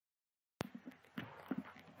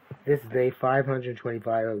This is day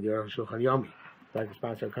 525 of the Aruch Shulchan Yomi. If you'd like to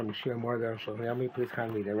sponsor coming share more of the Aruch Shulchan Yomi, please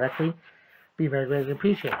contact me directly. Be very greatly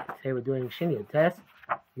appreciated. Today we're doing Shin test,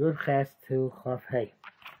 Yud Ches to Chav Hey.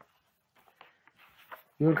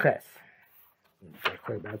 Yud Ches.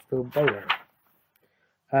 That's the Borer.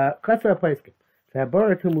 Kasra Paiskim. The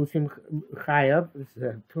Borer Tumusim Chayav.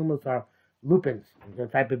 Tumus are lupins, the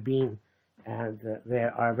type of bean, and they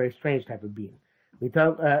are a very strange type of bean. We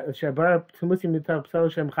talk Shabar Tumusim Mital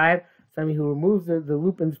Psal Shem Chayav, somebody who removes the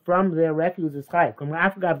lupins from their refuse is Chayav. Come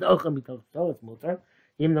after the Ocham Mital Psal, it's mutar.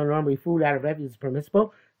 Even though normally food out of refuse is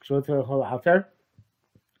permissible, we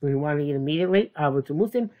want to eat immediately. But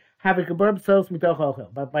Tumusim have a Kabar Psal Mital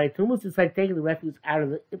Ochel. But by Tumus, it's like taking the refuse out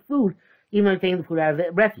of the food, even though taking the food out of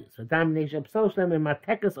the refuse. So Domination Psal Shem and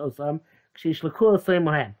Matekas Osam, Kshishlakul Soy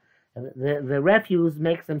Mohem. The refuse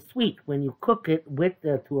makes them sweet when you cook it with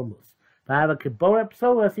the turmus. So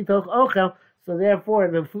therefore,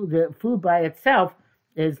 the food by itself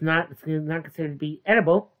is not considered to be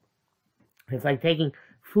edible. It's like taking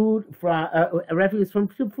food from refuse from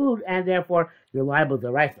food, and therefore you're liable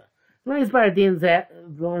to raisa. One of the deans that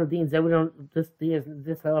we don't. This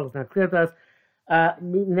halacha is not clear to us. We don't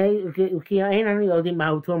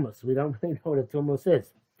really know what a turmus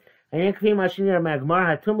is.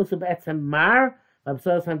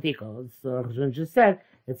 So just said,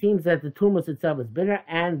 it seems that the turmus itself is bitter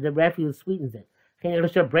and the refuse sweetens it.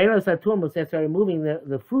 That's removing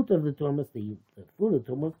the fruit of the turmus, the food of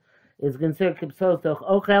the turmus, is considered kipsos toch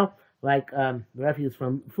ochel, like the refuse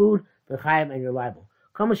from food, the chayim, and your liable.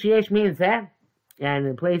 Komashiyesh means that, and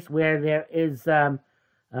in a place where there is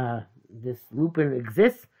this lupin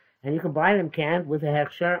exists, and you can buy them canned with a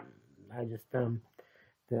hechsher. I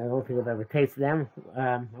don't think I've ever tasted them.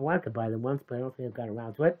 I wanted to buy them once, but I don't think I've got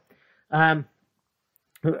around to it.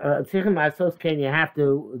 You have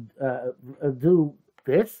to do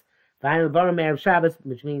this. Erev Shabbos,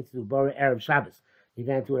 which means to borrow Erev Shabbos. You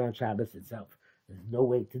can't do it on Shabbos itself. There's no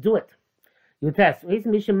way to do it. You test. I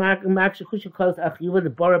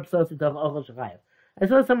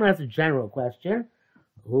saw someone ask a general question.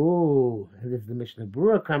 Ooh, this is the Mishnah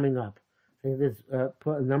Berurah coming up. I think this is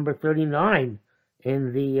number 39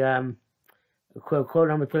 in the quote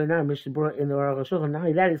number 39, Mishnah Berurah in the Aruch Shulchan. Not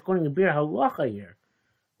only that, he's quoting a Bir Halacha here.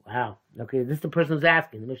 Wow. Okay, this is the person who's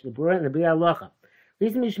asking. The Mishnah Berurah and the Bir Halacha.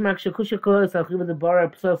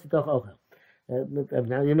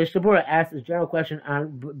 Now the Mishnah Berurah asks this general question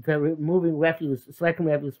on the removing refuse, selecting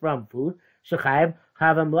refuse from food. Shechayev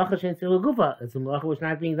have a malacha shein tzil gufa. It's a malacha which is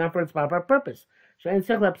not being done for its proper purpose. Shein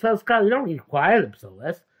tzil psal skal. You don't require the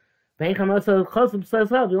psolas. You want to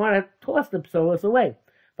toss the psolas away.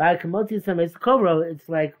 It's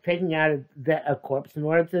like taking out a corpse in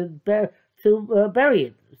order to bury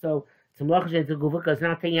it. So it's a malacha shein tzil gufa because it's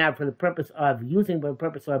not taking out for the purpose of using, but the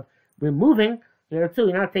purpose of removing. There too,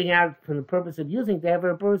 you're not taking out for the purpose of using, they have for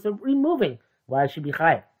the purpose of removing. Why it should be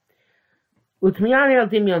chayav? Utmiyani al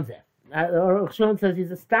dimyon zeh. Shon says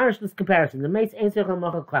he's astonished at this comparison. The mace ain't sechel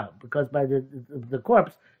malacha cloud because by the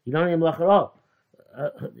corpse you don't need malacha at all.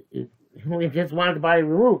 You just wanted the body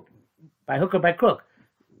removed by hook or by crook.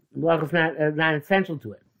 Malacha is not essential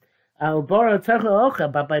to it.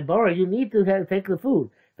 But by bora you need to take the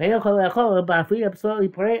food. You can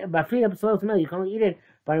only eat it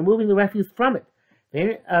by removing the refuse from it.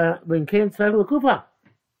 When came tzarech l'kufa,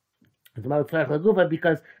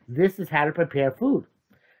 because this is how to prepare food.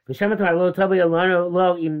 Maybe you'll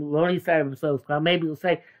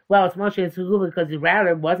say, well, it's Moshe Tzarech because the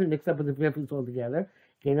router wasn't mixed up with the refuse altogether.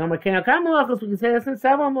 We can say this in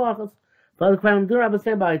several malachos. But the Kvalim Durab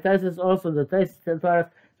said about it also the Taisis the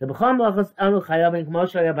B'cham malachos anu chayavim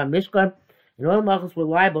k'moshe yabam mishkan. And all the malachos were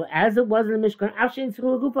liable as it was in the Mishkan. Avshein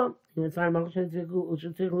tzarech l'kufa. Even sign malachos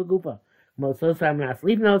tzarech l'kufa. So I'm not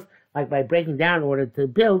sleeping those, like by breaking down in order to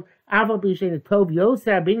build. Even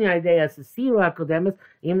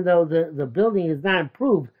though the building is not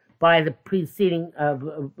improved by the preceding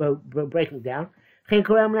breaking down.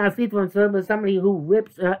 Somebody who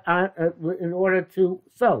rips in order to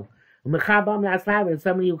sew. And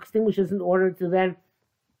somebody who extinguishes in order to then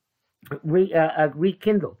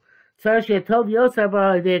rekindle.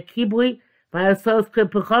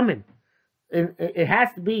 It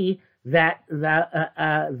has to be that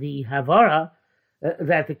the havara,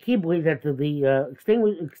 that the kibui, that the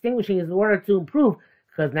extinguishing is in order to improve,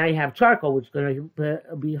 because now you have charcoal, which is going to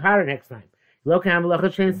be harder next time. Not it was a malacha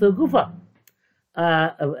shein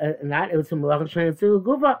tzil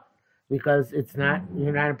gufa, because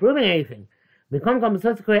you're not improving anything. So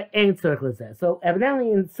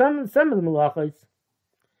evidently, in some of the malachos,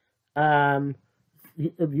 such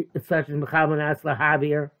as mechabanas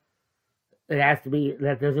lahavir, it has to be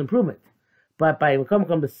that there's improvement. But by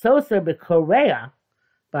Sosa Korea,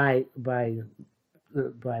 by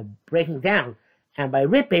breaking down and by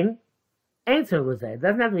ripping, answer was there. It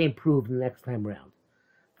doesn't have to be improved the next time around.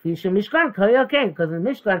 Mishkan okay, because in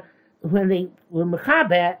Mishkan, when they were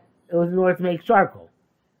Mechaber, it was in order to make charcoal.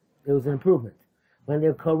 It was an improvement. When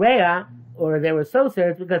they're Korea or they were Sosa,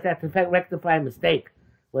 it's because they had to rectify a mistake.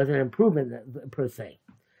 It was an improvement per se.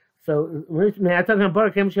 So when I'm talking about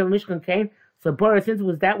Bora Kem Shel Mishkan Kain, so Bora, since it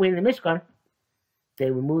was that way in the Mishkan, they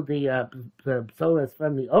removed the solas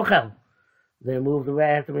from the ochel. They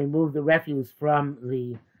had to remove the refuse from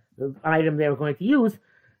the item they were going to use.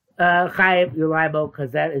 Chayev, you're liable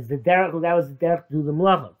because that was the derech to do the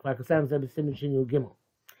melacha. Kvakasam zebesimin shinu gimel.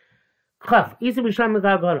 Chaf isa b'sham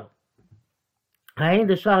megagono. Hayin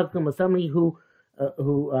the shahak was somebody who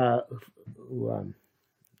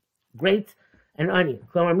grates an onion.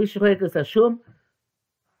 Klomar mishachlekas ashum.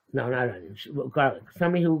 No, not onion. Garlic.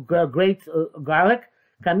 Somebody who grates garlic.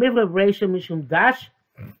 Kamivla b'reisha mishum dash.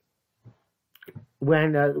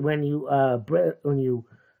 When you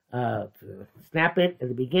snap it at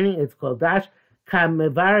the beginning, it's called dash.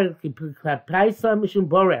 Kamevar kapaisa mishum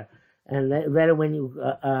borer. And later, when you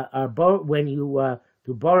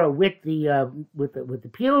do borer with the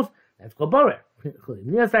peels, that's called borer.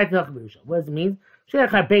 What does it mean? You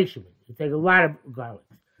take a lot of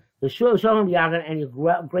garlics. The sholem yagan and you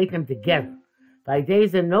grate them together. By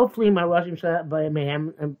days and no flea my roshim by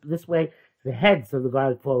mayhem, and this way the heads of the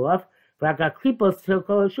garlic fall off. But the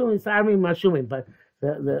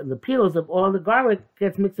peels of all the garlic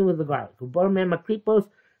gets mixed in with the garlic. You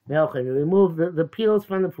remove the peels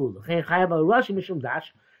from the food. You're chayav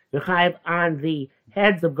on the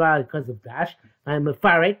heads of garlic because of dash. I'm a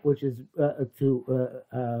farik, which is to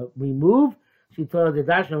remove. She told the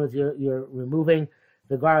dash was you're removing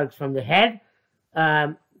the garlics from the head.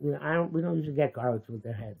 We don't usually get garlics with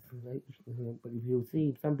their heads, right? But if you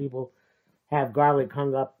see, some people have garlic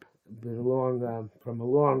hung up from a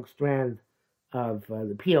long strand of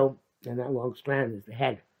the peel, and that long strand is the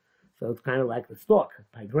head. So it's kind of like the stalk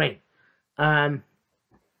by grain.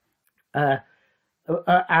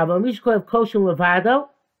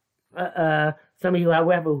 Somebody who,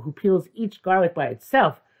 however, who peels each garlic by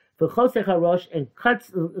itself, and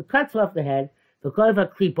cuts off the head,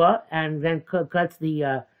 and then cuts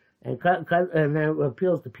the and then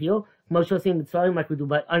peels the peel. Like we do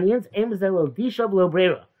by onions.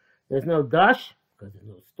 There's no dash because there's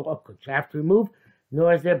no stalk or chaff to remove,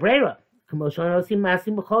 nor is there brera. We do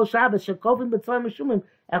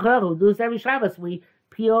this every Shabbos. We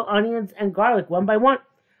peel onions and garlic one by one.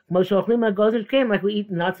 Like we eat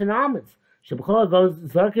nuts and almonds. Goes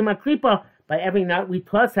zarkim akripa. By every nut we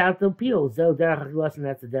toss out the peels. And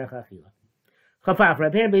that's the derech achila. Chafaf.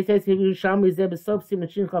 Rabbi Beis says if you show me zebesop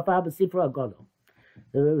simachin chafaf b'sifra agodo.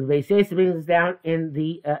 The Beis brings this down in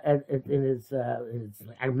his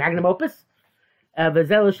magnum opus.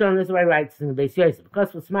 V'zel shon this is what he writes in the Beis Yosef.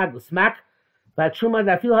 Because for smack. But truma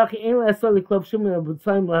dafil haki ein le'asol liklov shumim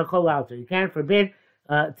b'tzoyim la'chol altar. You can't forbid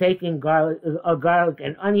taking garlic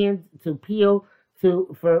and onions to peel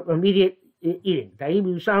for immediate eating.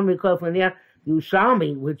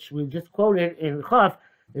 Yerushalmi, which we just quoted in Chaf,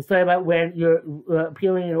 is talking about when you're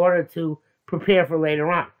peeling in order to prepare for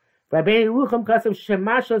later on. Now,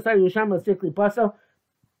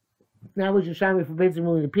 which Yerushalmi forbids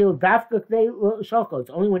removing the peel. It's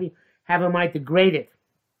only when you have a mind to grate it.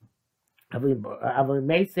 But if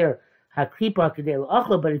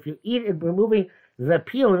you eat it, removing the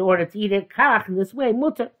peel in order to eat it, in this way,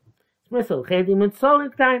 mutter.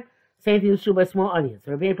 Same thing is true by small onions.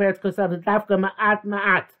 Rabbi Peretz Kosav dafka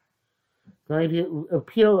ma'at. So if you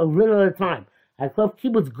peel a little at a time. I love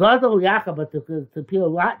kibbutz gadol yacha, but to peel a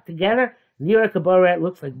lot together, near a kabora it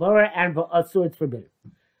looks like bora, and asur it's forbidden.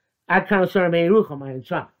 Ad kan l'shon Rabbeinu Yerucham, ayin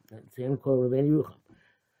sham. That's the end called Rabbeinu Yerucham.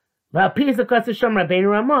 But piece of Kosav Shom Rabbeinu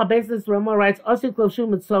Ramah. Basically, Ramah writes, asur klov shum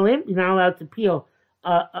mitzolim. You're not allowed to peel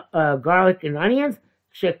garlic and onions.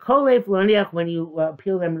 Shekolef loniach, when you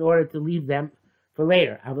peel them in order to leave them for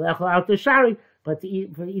later. But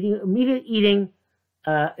for immediate eating,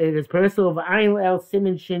 it is permissible of ayin el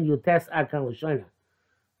simin shin yutes akan l'shoina.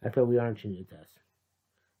 I thought we aren't shin yutes.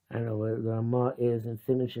 I don't know where the Ramah is in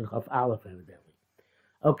simin shin chaf aleph evidently.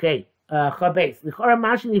 Okay, chabes lichora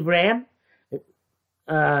mashin ivreim.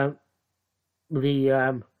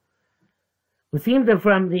 We seem to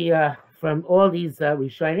from all these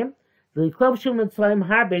rishonim the klov shum mitzvayim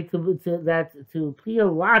harbe to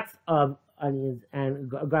peel lots of onions and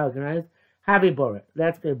garlic and onions, have a bora.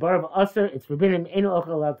 That's good. Bora of usher, it's forbidden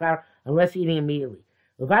unless eating immediately.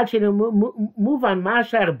 Move on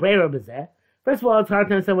mashar brera b'zeh. First of all, it's hard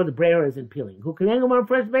to understand what the brayer is in peeling. Who can angle more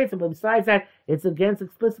first base? But besides that, it's against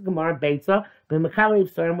explicit Gemara Beitza, but Makali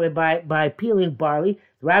Psarim, where by peeling barley,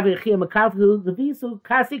 Rabbi Chia Makafu, the Visu,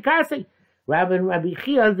 Kasi. Rabbi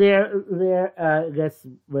Chia, I guess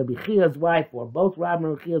Rabbi Chia's wife, or both Rabbi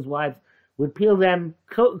and Chia's wives, would peel them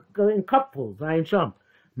in cupfuls, Ryan Shum.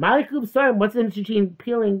 Malikub Psarim, what's the difference between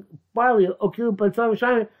peeling barley, or peeling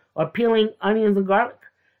onions and garlic?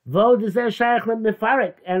 And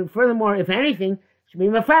furthermore, if anything, should be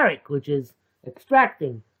mafarik, which is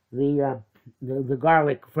extracting the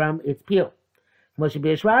garlic from its peel. What should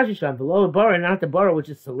be a shvashisham, below the bora, not the bora, which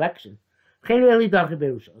is selection. Says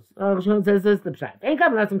this the pshat. It's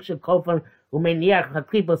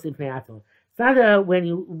not when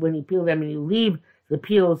you peel them and you leave the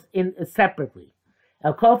peels in separately.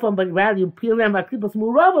 But rather you peel them by klipos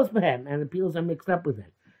muravos behem, and the peels are mixed up with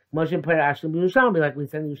them. Moshe Parashim Yerushalmi, like we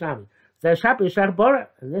said in Yerushalmi. Zeh bora,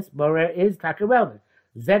 and this bora is taka relevant.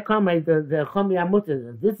 Zeh kamei the chomi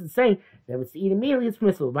amuta. This is saying that if it's to eat immediately, it's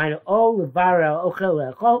permissible.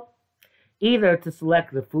 Either to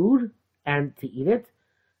select the food and to eat it,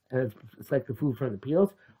 select the food from the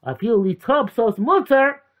peels, or peel litop sos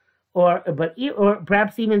mutter, or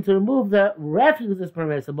perhaps even to remove the refuse is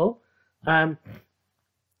permissible.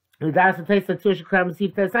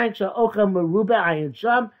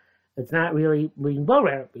 It's not really being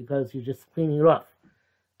borer because you're just cleaning it off.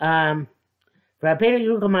 Rabbi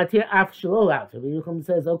Yerucham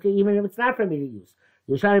says, okay, even if it's not for me to use.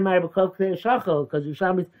 Because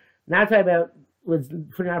Yerushalmi is not talking about was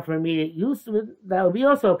not for immediate use, that would be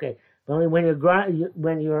also okay. But only when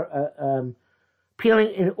you're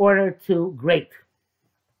peeling in order to grate.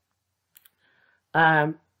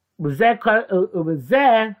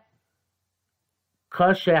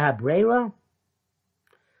 Kosher habrera.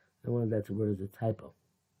 I wonder if that's a word as a typo.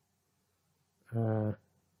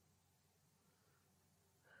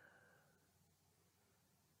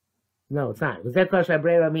 No, it's not. Was that kosher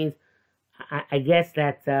habrera means? I guess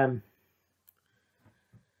that I'm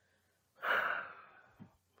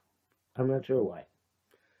not sure why.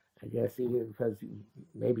 I guess because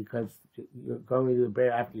you're going to do the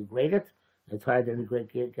brera after you grate it. It's hard to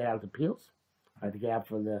get out the peels. Hard to get out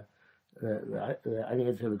from the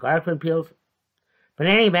onions or the garlic from peels. But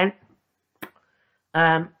in any event,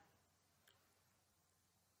 but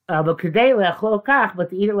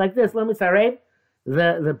to eat it like this,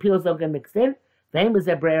 the peels don't get mixed in. Vein was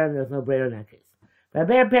a brayer, and there's no brayer in that case. But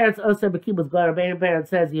Bear Parents also Bekibus Gar. Bear Parents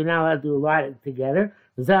says you're not allowed to do a lot together.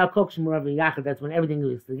 That's when everything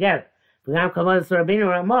is together. The Ram also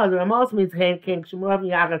means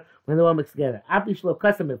when they're all mixed together.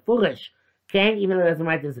 Foolish. Even though it doesn't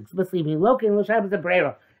write this explicitly,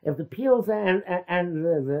 if the peels and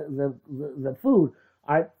the food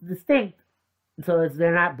are distinct, so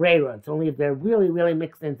they're not brera. It's only if they're really, really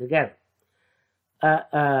mixed in together.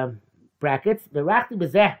 Brackets. The rachti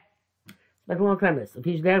bezeh. Spent a long time this. If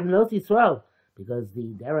he's there, knows Yisrael, because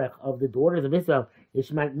the derech of the daughters of Israel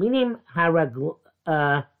is minim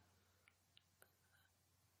haraglaim.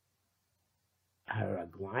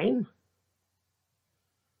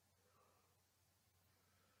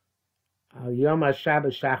 Yom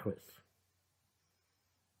HaShabbat Shachris.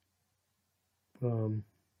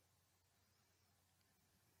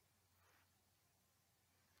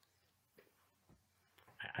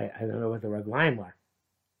 I don't know what the raglaim are.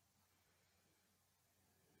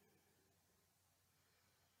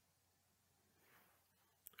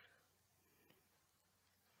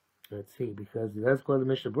 Let's see, because let's go to the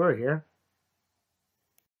Mishnah Berurah here.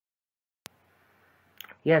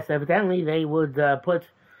 Yes, evidently they would put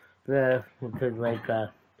the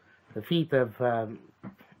feet of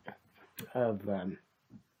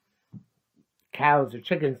cows or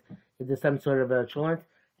chickens into some sort of a cholent,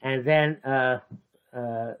 and then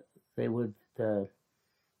they would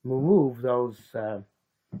remove those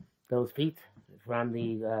feet from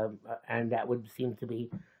the and that would seem to be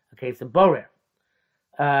a case of borer.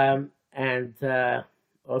 And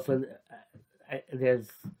also there's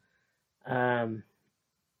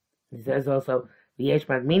he says also יש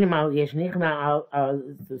minimal יש nichna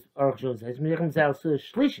orchos es mir himself so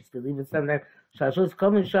schlichtes to leave it sometimes shashos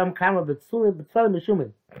kommen sham kama betzule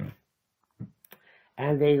mishumin,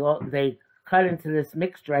 and they cut into this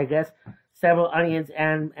mixture, I guess, several onions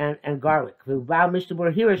and garlic. Mishnah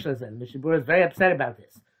Berurah Hirish says Mishnah Berurah is very upset about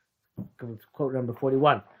this. Quote number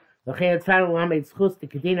 41.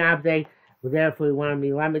 Therefore, we want to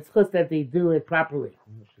be lamed chus that they do it properly.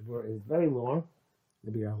 Mishnah Berurah is very long.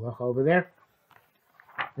 There'll be a look over there.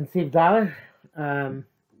 And Siv Dalet,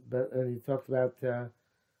 but he talks about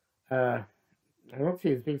I don't see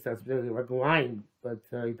he speaks about specifically Raglaim, but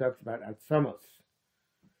he talks about Atzamos.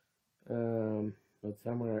 But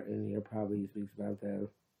somewhere in here probably he speaks about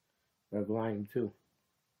Raglaim too.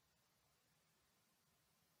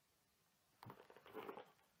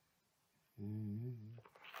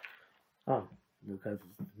 Oh, because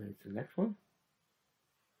it's the next one?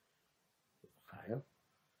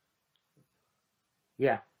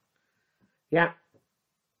 Yeah. Yeah.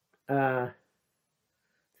 It's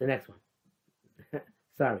the next one.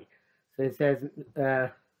 Sorry. So it says,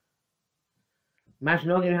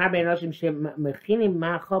 Mashnogin harbe enoshim shemechinim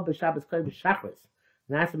ma'achol b'Shabbos kol b'shachris.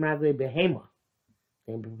 Nasim raglei behema.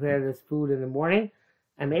 They prepare this food in the morning,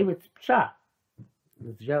 and maybe it's psha,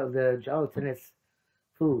 the gelatinous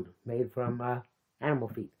food made from animal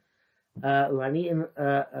feet. Lani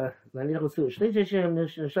chusu shlish shem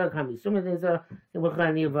nishal kam yisum dezo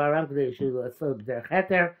imchani varam k'dei shilu atzol b'derech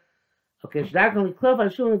heter. Okay, shdarkon liklov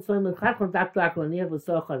ashul mitzvim l'chakon dak lani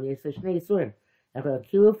v'sochon yisay shnei yisurim. Echel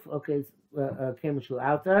kiluf, okay, came mishul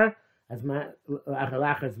outer as man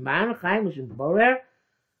achalach as man chaim mishul borer.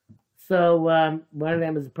 So one of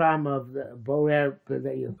them is the problem of the borer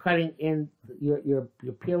that you're cutting in, you're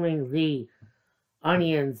peeling the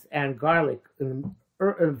onions and garlic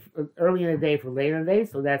early in the day for later in the day,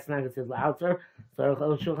 so that's not considered outer. So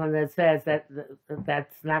Shulchan that says that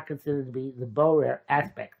that's not considered to be the borer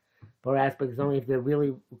aspect. Borer aspect is only if they're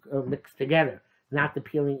really mixed together, not the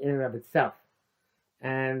peeling in and of itself.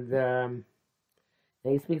 And then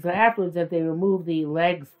he speaks afterwards that they remove the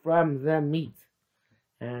legs from the meat.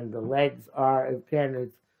 And the legs are, again,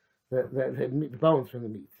 it's the bones from the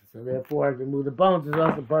meat. So therefore, remove the bones is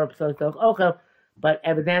also bar ochel. But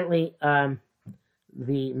evidently,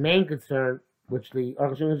 the main concern, which the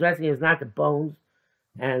Aruch HaShulchan is addressing, is not the bones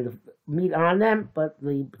and the meat on them, but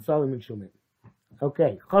the psalim and shumim.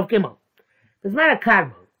 Okay, Chav Gimel. There's not a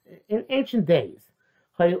kadmon. In ancient days,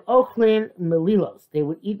 hayu ochlin melilos. They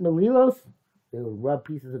would eat melilos. They would rub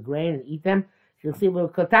pieces of grain and eat them. You'll see, we'll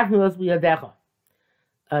cut melilos biyadecha.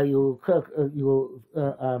 You will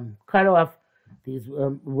cut off these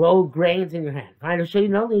rolled grains in your hand.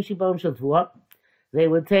 They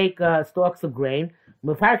would take stalks of grain,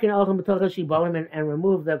 and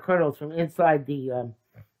remove the kernels from inside the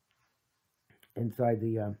what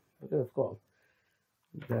is it called?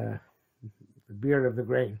 The beard of the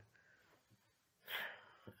grain.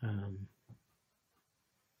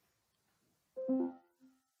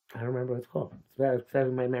 I don't remember what it's called. It's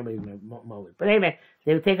in my memory moment. But anyway,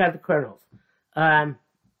 they would take out the kernels. They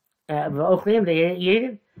eat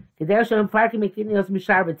it.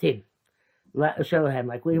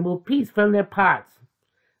 Like we remove peas from their pods.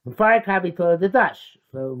 So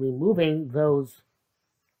removing those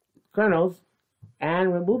kernels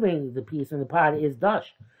and removing the piece in the pod is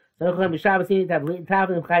dash. So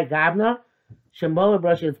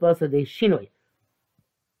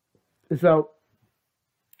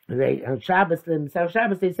they on Shabbos,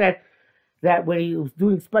 they said that when he was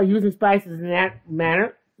using spices in that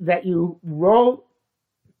manner, that you roll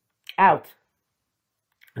out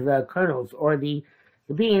the kernels or the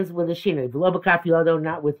beans with a shinoi,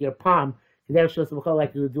 not with your palm,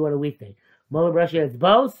 like you would do on a weekday. Mola brush its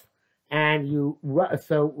bows, and you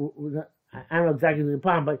so I don't know exactly with the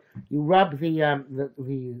palm, but you rub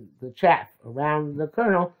the chaff around the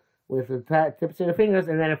kernel with the tips of your fingers,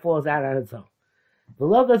 and then it falls out on its own. The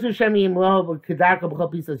logos Ushemim lo kedarka b'chol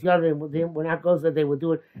pieces yodin. When that goes, that they would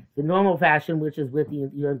do it the normal fashion, which is with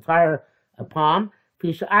your entire palm.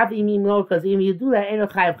 Because if you do that,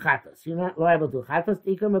 you're not liable to chatos.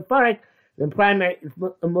 The primary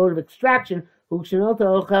mode of extraction.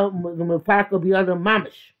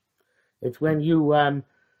 It's when you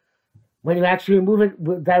actually remove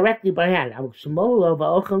it directly by hand. But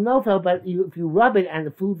if you rub it and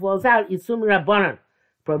the food falls out, yisum rabbanan.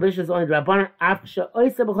 Prohibition is only rabbanan after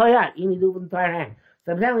oisa you need to do it with the entire hand.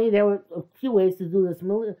 So evidently there were a few ways to do this,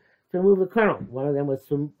 to remove the kernel. One of them was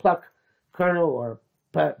to pluck kernel or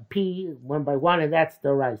pea one by one, and that's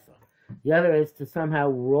the raisa. The other is to somehow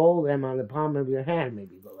roll them on the palm of your hand,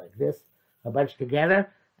 maybe go like this, a bunch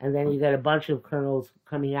together, and then you get a bunch of kernels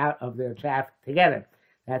coming out of their chaff together.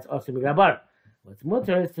 That's also rabbanan. What's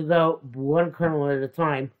mutter is to go one kernel at a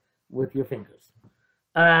time with your fingers.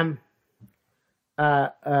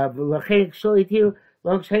 Russia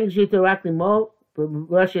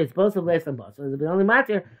is both of less than both. So the only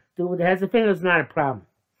matter to it has the fingers, not a problem.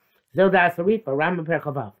 Zodas Arifa, Rambam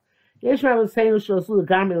Perchavav. Yeshua was saying Shlosul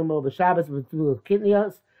Garmi Lamo B'Shabbos with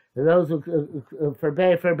kidneys. Those who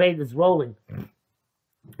forbade this rolling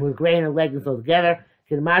with grain and legumes all together.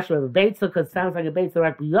 Kidmashu of a beitza, because it sounds like a beitza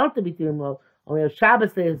right beyond the bitim. Only on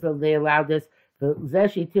Shabbos they allowed this.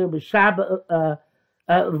 Zeshitir b'Shabbat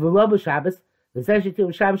v'lo b'Shabbos. Zeshitir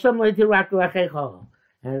b'Shabbos Shem lo yitir rak l'acheichol.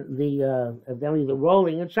 And evidently the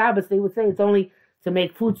rolling in Shabbos, they would say it's only to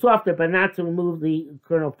make food softer, but not to remove the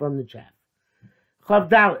kernel from the chaff. Chav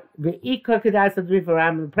Dalet, v'ikar kedas adrif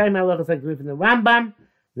Rambam. The prime halachas like from the Rambam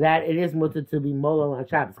that it is mutter to be molol on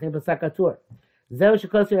Shabbos. Chem b'sakatur. Zeu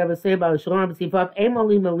shekosu Rabbi Seir Baal Shalom b'sifav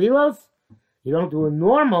emoli melilos. You don't do a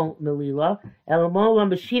normal melila. Elamol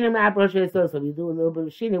on b'shinim aprosh v'esos. So you do a little bit of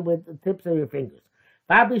shinim with the tips of your fingers.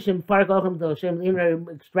 Babishim fark ochem to Hashem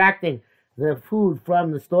extracting the food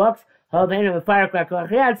from the stalks. Since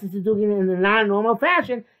you're doing it in the non-normal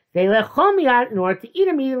fashion, they let chomiyat in order to eat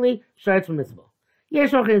immediately. Starts permissible.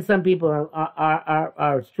 Yes, some people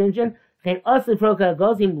are stringent. They also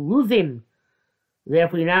losing.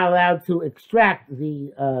 Therefore, you're not allowed to extract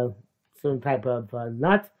the certain type of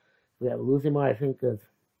nut. We have losing, I think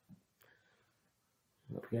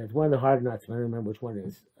it's one of the hard nuts. I don't remember which one it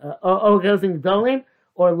is. Gozing dolim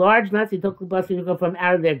or large nuts. He took the bus from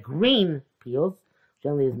out of their green peels.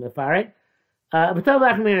 Generally is mefarik.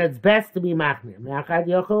 It's best to be machmir.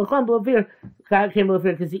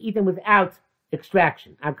 Because you eat them without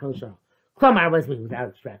extraction. Klomar was me without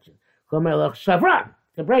extraction. Klomar loch shavra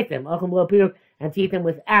to break them. And to eat them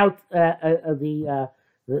without the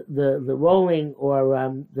rolling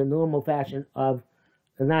or the normal fashion of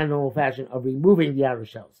the non-normal fashion of removing the outer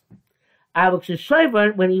shells.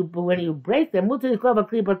 When you break them, you can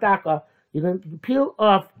peel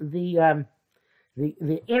off the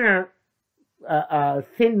inner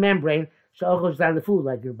thin membrane is on the food,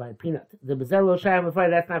 like you buy peanut. The bezello shayim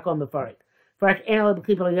mefarik, that's not called mefarik. Mefarik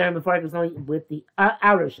mefarik is only with the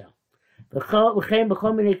outer shell. And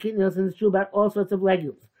it's true about all sorts of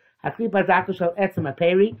legumes. The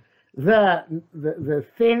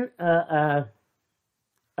thin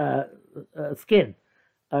skin,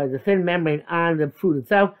 the thin membrane on the fruit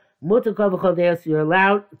itself. You're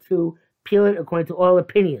allowed to peel it according to all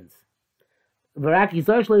opinions. You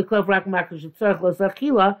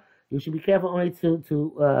should be careful only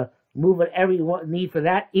to move whatever you need for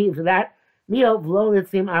that, eat for that meal,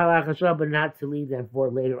 but not to leave them for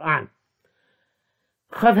later on.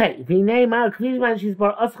 Everybody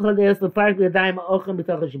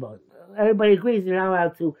agrees you're not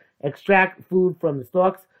allowed to extract food from the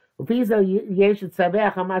stalks. So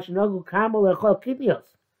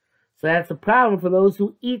that's a problem for those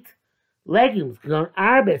who eat legumes.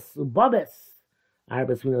 Arbus, bubis.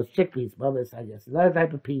 Arbus, we know, chickpeas, bubis, I guess. Another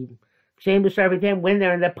type of pea. When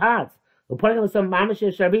they're in the pods. We're putting them some mamash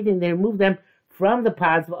sharvitim, they remove them from the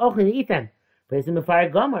pods for to eat them. But it's a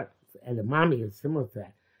mefarik gomer. And the mommy is similar to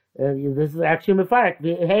that. This is actually mefarik. And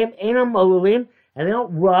they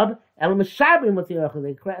don't rub. They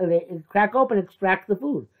crack open and extract the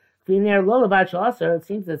food. It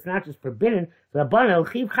seems that it's not just forbidden, but there's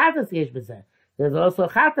also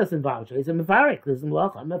chatas involved. So it's a mefarik. There's a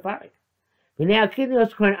malacha mefarik.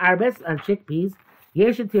 Arbus on chickpeas.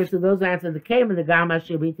 To those answers the came in the gama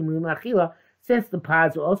shibitim, since the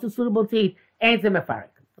pods are also suitable to eat, ain't a mefarik.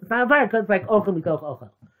 It's not mefarik because it's like ochel mitoch ochel.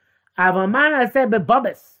 Avamana said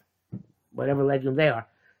bubis, whatever legume they are.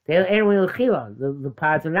 The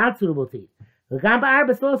pods are not suitable to eat. The gamba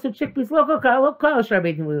arbus also chickpeas not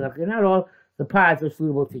all the pods are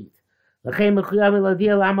suitable to eat.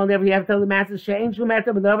 Whenever you have to tell the master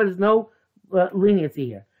but there's no leniency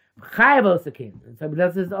here. And so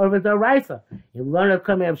this is over the Raisa. You learn of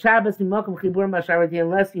coming of Shabbos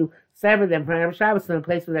unless you sever them from Shabbos in a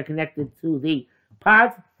place where they're connected to the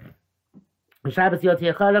pods. Shabbos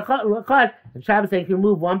and Shabbos they can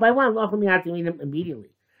remove one by one. You have to eat them immediately.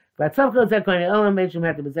 But some goes that going to mention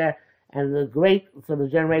have to be there, and the great sort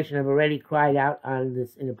of generation have already cried out on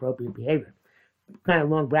this inappropriate behavior. Kind of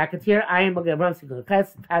long brackets here. I am going to run to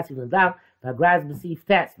test, passing them down. But Graz Besif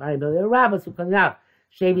test. My ability rabbis who come out.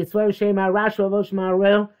 Shevi swear Shema Rashu Avosh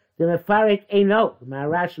Maril. The Mefarik Eino. The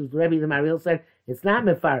Marashu, the Rebbe, the Maril said it's not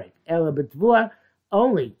Mefarik. Ela Betvua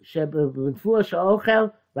only. Betvua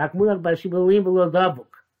Shaochel. Rakmunach Bashibalim Below Davuk.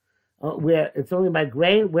 Where it's only by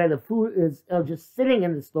grain, where the food is just sitting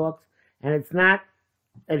in the stalks and it's not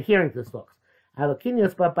adhering to the stalks.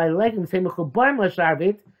 But by legumes,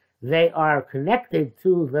 they are connected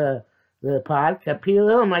to the pod,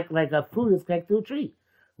 like a fruit is connected to a tree.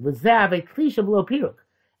 And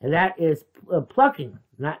that is plucking,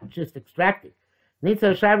 not just extracting. The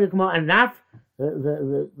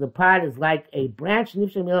pod is like a branch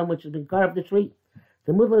which has been cut off the tree.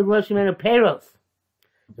 The Mutla Peros.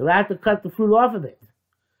 You're allowed to cut the fruit off of it.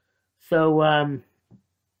 So, I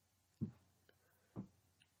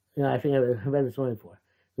think I read this one before.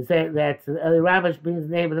 They say that Eli Rabash brings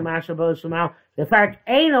the name of the Marsha Bo Shemal. The Fark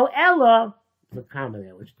Eino Ella. It's a comma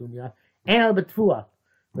there, which do the and betfua.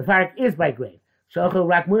 The farak is by grain. Shochel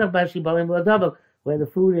rak munach bashi balim v'adavok, where the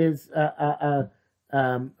food is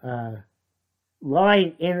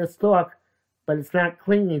lying in a stalk, but it's not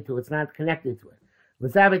clinging to it, it's not connected to it. In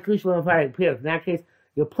that case,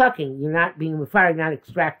 you're plucking, you're not being mefarig, not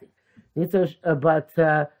extracting. I'm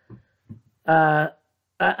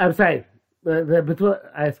sorry,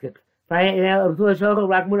 I skipped.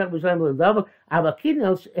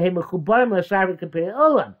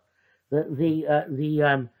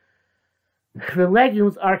 The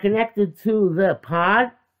legumes are connected to the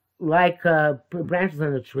pod like branches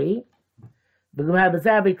on a tree.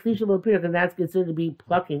 And that's considered to be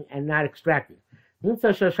plucking and not extracting. So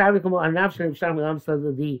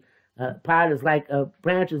the pod is like a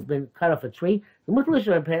branch has been cut off a tree.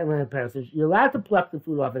 You're allowed to pluck the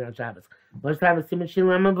fruit off it on Shabbos. Most times, this seems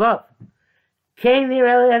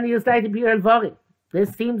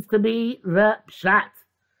to be the pshat.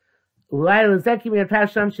 So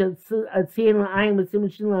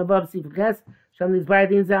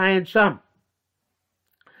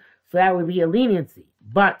that would be a leniency.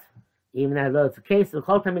 But even though it's the case, the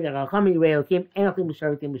Chol Tamid HaChachamim Yirei Elokim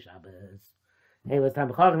B'Shavitim B'Shabbos. Anyways,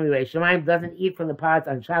 Shemaim doesn't eat from the pods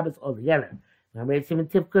on Shabbos altogether. I guess when we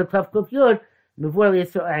get to Tov Kuf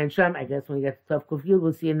Yud,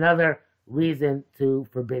 we'll see another reason to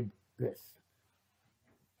forbid this.